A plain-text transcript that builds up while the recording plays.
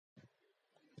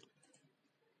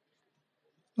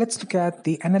Let's look at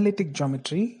the analytic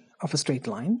geometry of a straight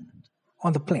line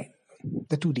on the plane,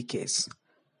 the 2D case.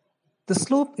 The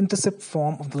slope-intercept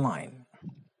form of the line.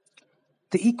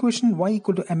 The equation y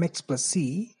equal to mx plus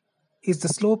c is the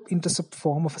slope-intercept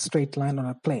form of a straight line on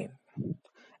a plane.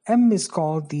 M is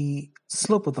called the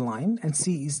slope of the line and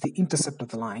c is the intercept of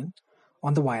the line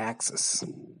on the y-axis.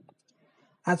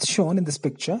 As shown in this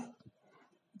picture,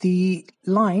 the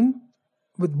line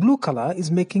with blue color is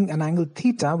making an angle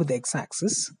theta with the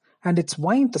x-axis and its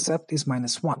y-intercept is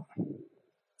 -1.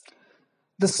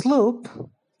 The slope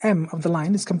m of the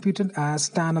line is computed as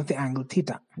tan of the angle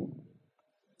theta.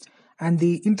 And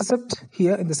the intercept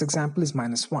here in this example is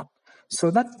 -1. So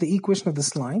that the equation of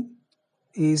this line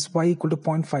is y equal to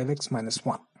 0.5x minus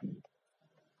 1.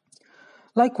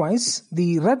 Likewise,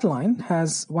 the red line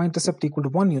has y-intercept equal to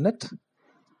 1 unit.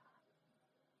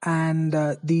 And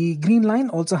the green line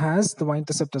also has the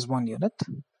y-intercept as 1 unit.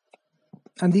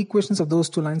 And the equations of those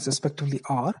two lines respectively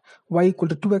are y equal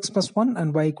to 2x plus 1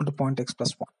 and y equal to 0.x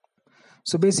plus 1.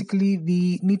 So basically,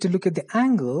 we need to look at the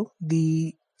angle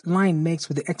the line makes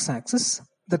with the x-axis.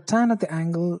 The tan of the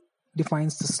angle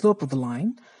defines the slope of the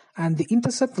line, and the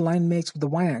intercept the line makes with the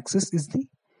y-axis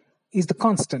is the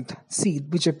constant c,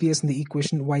 which appears in the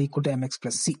equation y equal to mx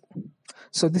plus c.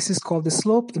 So this is called the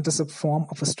slope-intercept form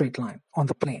of a straight line on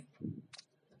the plane.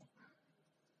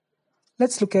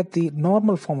 Let's look at the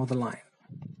normal form of the line.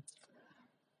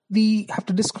 We have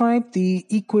to describe the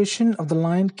equation of the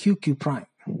line QQ prime.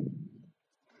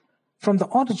 From the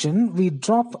origin, we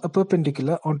drop a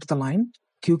perpendicular onto the line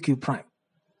QQ prime.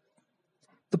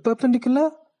 The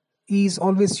perpendicular is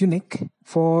always unique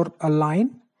for a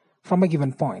line from a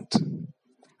given point,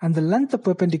 and the length of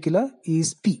perpendicular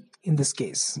is p in this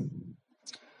case.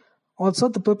 Also,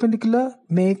 the perpendicular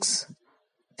makes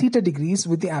theta degrees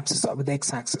with the abscissa, with the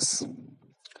x-axis.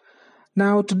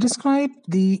 Now, to describe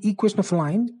the equation of a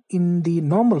line in the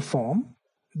normal form,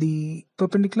 the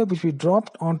perpendicular which we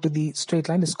dropped onto the straight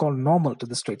line is called normal to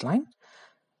the straight line.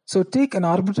 So take an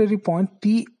arbitrary point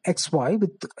pxy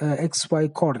with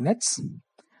xy coordinates.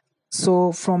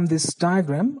 So from this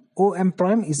diagram, OM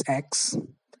prime is x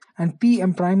and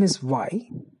PM prime is y.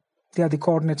 They are the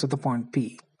coordinates of the point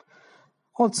P.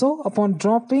 Also, upon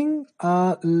dropping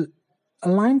a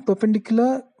line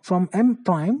perpendicular from M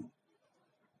prime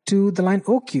to the line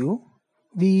OQ,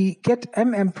 we get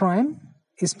MM prime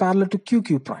is parallel to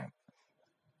QQ prime.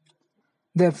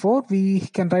 Therefore, we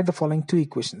can write the following two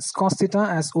equations. Cos theta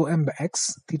as OM by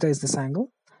x, theta is this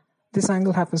angle. This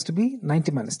angle happens to be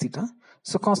 90 minus theta.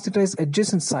 So cos theta is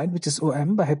adjacent side, which is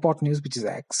OM, by hypotenuse, which is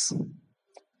x.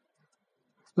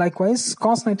 Likewise,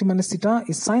 cos 90 minus theta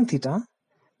is sin theta.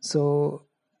 So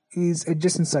is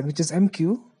adjacent side, which is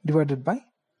MQ divided by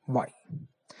y.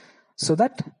 So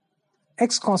that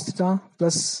x cos theta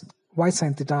plus y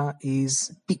sin theta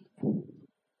is P.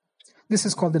 This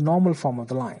is called the normal form of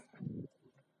the line.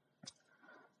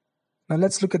 Now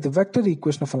let's look at the vector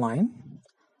equation of a line.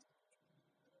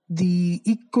 The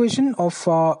equation of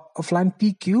line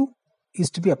PQ is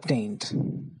to be obtained.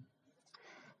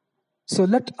 So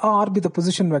let R be the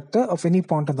position vector of any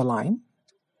point on the line.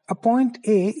 A point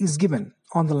A is given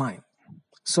on the line.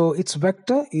 So its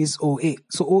vector is OA.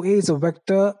 So OA is a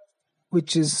vector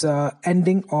which is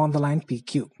ending on the line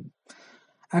PQ.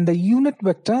 And the unit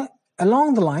vector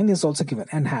along the line is also given.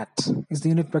 N hat is the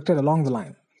unit vector along the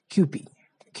line. QP.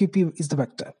 QP is the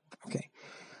vector. Okay.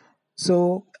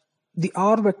 So the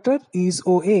R vector is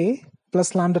OA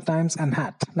plus lambda times n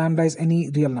hat. Lambda is any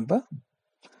real number.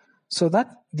 So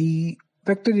that the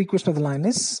vector equation of the line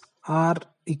is R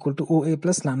equal to OA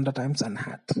plus lambda times n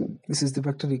hat. This is the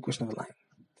vector equation of the line.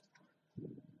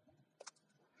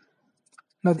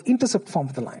 Now the intercept form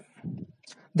of the line.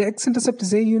 The x-intercept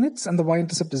is A units and the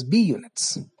y-intercept is B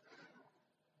units.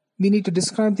 We need to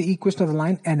describe the equation of the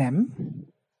line NM.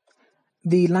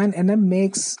 The line NM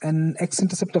makes an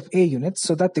x-intercept of A units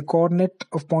so that the coordinate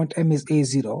of point M is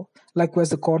A0. Likewise,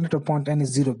 the coordinate of point N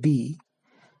is 0B.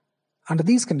 Under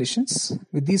these conditions,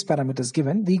 with these parameters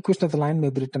given, the equation of the line may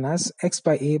be written as x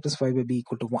by A plus y by B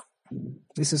equal to 1.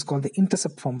 This is called the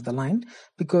intercept form of the line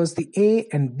because the A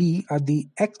and B are the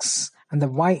x and the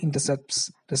y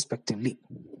intercepts respectively.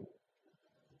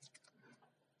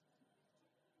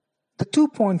 The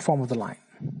two-point form of the line.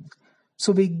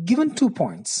 So we're given 2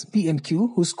 points, P and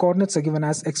Q, whose coordinates are given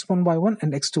as x1, y1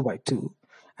 and x2, y2.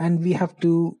 And we have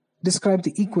to describe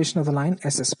the equation of the line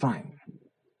SS prime.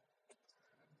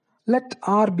 Let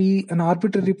R be an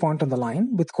arbitrary point on the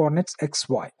line with coordinates x,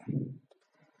 y.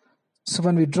 So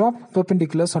when we drop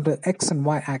perpendiculars onto x and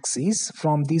y axes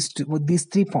from these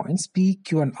 3 points, P,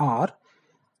 Q, and R,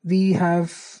 we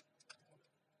have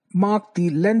mark the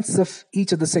lengths of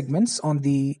each of the segments on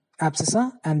the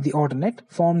abscissa and the ordinate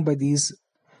formed by these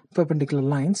perpendicular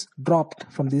lines dropped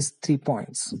from these 3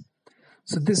 points.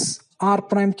 So this r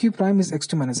prime q prime is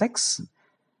x2 minus x,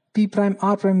 p prime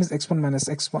r prime is x1 minus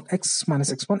x1, x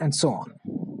minus x1, and so on.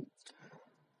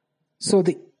 So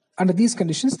under these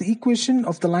conditions, the equation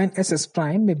of the line SS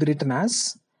prime may be written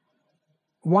as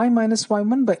y minus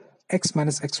y1 by x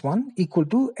minus x1 equal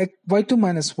to y2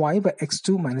 minus y by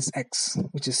x2 minus x,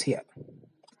 which is here.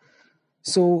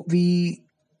 So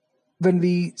when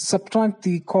we subtract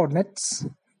the coordinates,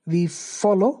 we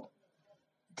follow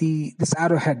this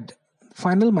arrowhead,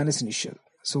 final minus initial.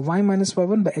 So y minus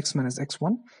y1 by x minus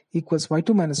x1 equals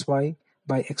y2 minus y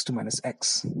by x2 minus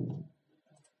x.